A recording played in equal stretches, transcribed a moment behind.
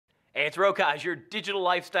Hey, it's Rokosz, your digital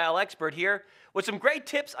lifestyle expert here, with some great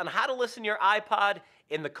tips on how to listen to your iPod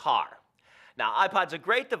in the car. Now, iPod's a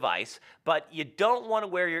great device, but you don't want to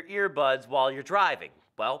wear your earbuds while you're driving.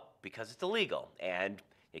 Well, because it's illegal, and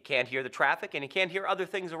you can't hear the traffic, and you can't hear other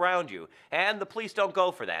things around you, and the police don't go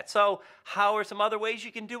for that. So, how are some other ways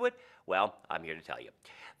you can do it? Well, I'm here to tell you.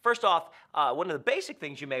 First off, one of the basic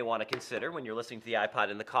things you may want to consider when you're listening to the iPod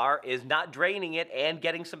in the car is not draining it and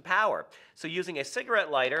getting some power. So using a cigarette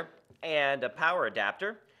lighter and a power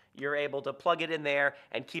adapter, you're able to plug it in there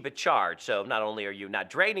and keep it charged. So not only are you not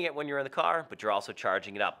draining it when you're in the car, but you're also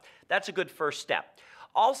charging it up. That's a good first step.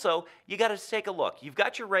 Also, you got to take a look. You've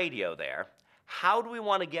got your radio there. How do we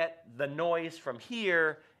want to get the noise from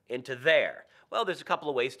here into there? Well, there's a couple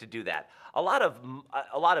of ways to do that. A lot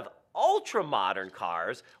of ultra-modern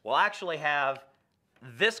cars will actually have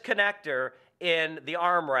this connector in the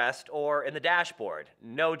armrest or in the dashboard.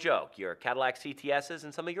 No joke. Your Cadillac CTSs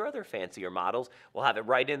and some of your other fancier models will have it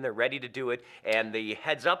right in there ready to do it, and the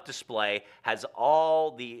heads-up display has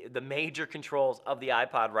all the major controls of the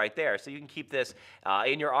iPod right there. So you can keep this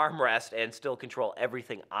in your armrest and still control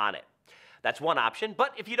everything on it. That's one option,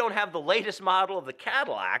 but if you don't have the latest model of the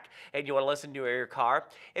Cadillac and you want to listen to your car,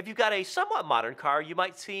 if you've got a somewhat modern car, you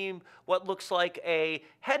might see what looks like a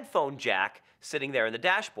headphone jack sitting there in the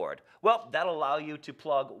dashboard. Well, that'll allow you to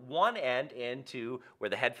plug one end into where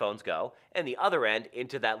the headphones go and the other end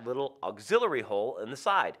into that little auxiliary hole in the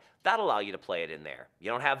side. That'll allow you to play it in there. You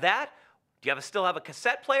don't have that? Do you still have a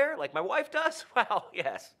cassette player like my wife does? Well,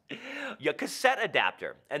 yes. Your cassette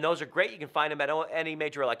adapter, and those are great. You can find them at any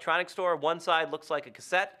major electronics store. One side looks like a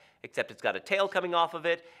cassette, except it's got a tail coming off of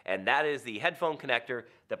it, and that is the headphone connector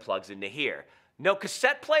that plugs into here. No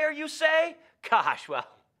cassette player, you say? Gosh, well,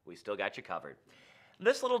 we still got you covered.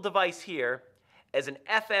 This little device here is an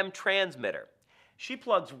FM transmitter. She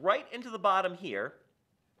plugs right into the bottom here.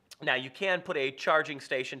 Now, you can put a charging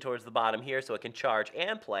station towards the bottom here so it can charge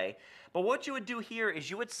and play. But what you would do here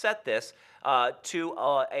is you would set this to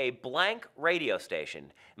a blank radio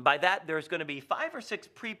station. And by that, there's going to be 5 or 6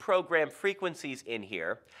 pre-programmed frequencies in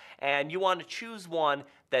here, and you want to choose one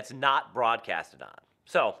that's not broadcasted on.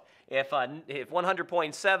 So if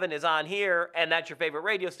 100.7 is on here and that's your favorite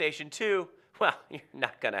radio station too, well, you're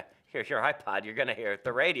not going to hear your iPod, you're going to hear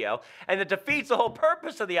the radio, and it defeats the whole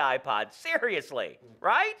purpose of the iPod. Seriously,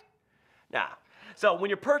 right? Now, so when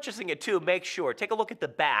you're purchasing it too, make sure, take a look at the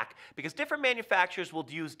back, because different manufacturers will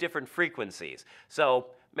use different frequencies. So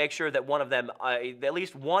make sure that one of them, at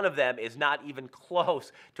least one of them, is not even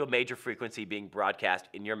close to a major frequency being broadcast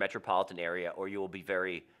in your metropolitan area, or you will be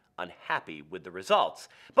very unhappy with the results.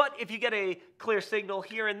 But if you get a clear signal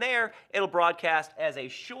here and there, it'll broadcast as a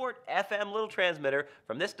short FM little transmitter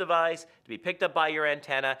from this device to be picked up by your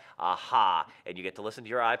antenna. Aha! And you get to listen to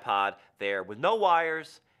your iPod there with no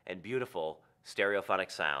wires and beautiful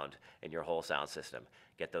stereophonic sound in your whole sound system.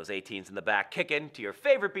 Get those 18s in the back kicking to your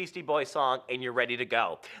favorite Beastie Boys song, and you're ready to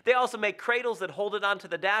go. They also make cradles that hold it onto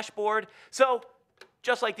the dashboard. So,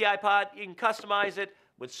 just like the iPod, you can customize it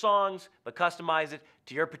with songs, but customize it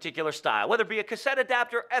to your particular style. Whether it be a cassette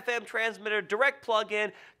adapter, FM transmitter, direct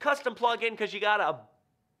plug-in, custom plug-in because you got a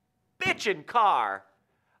bitchin' car,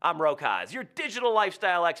 I'm Rokosz, your digital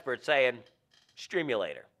lifestyle expert saying, stream you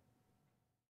later.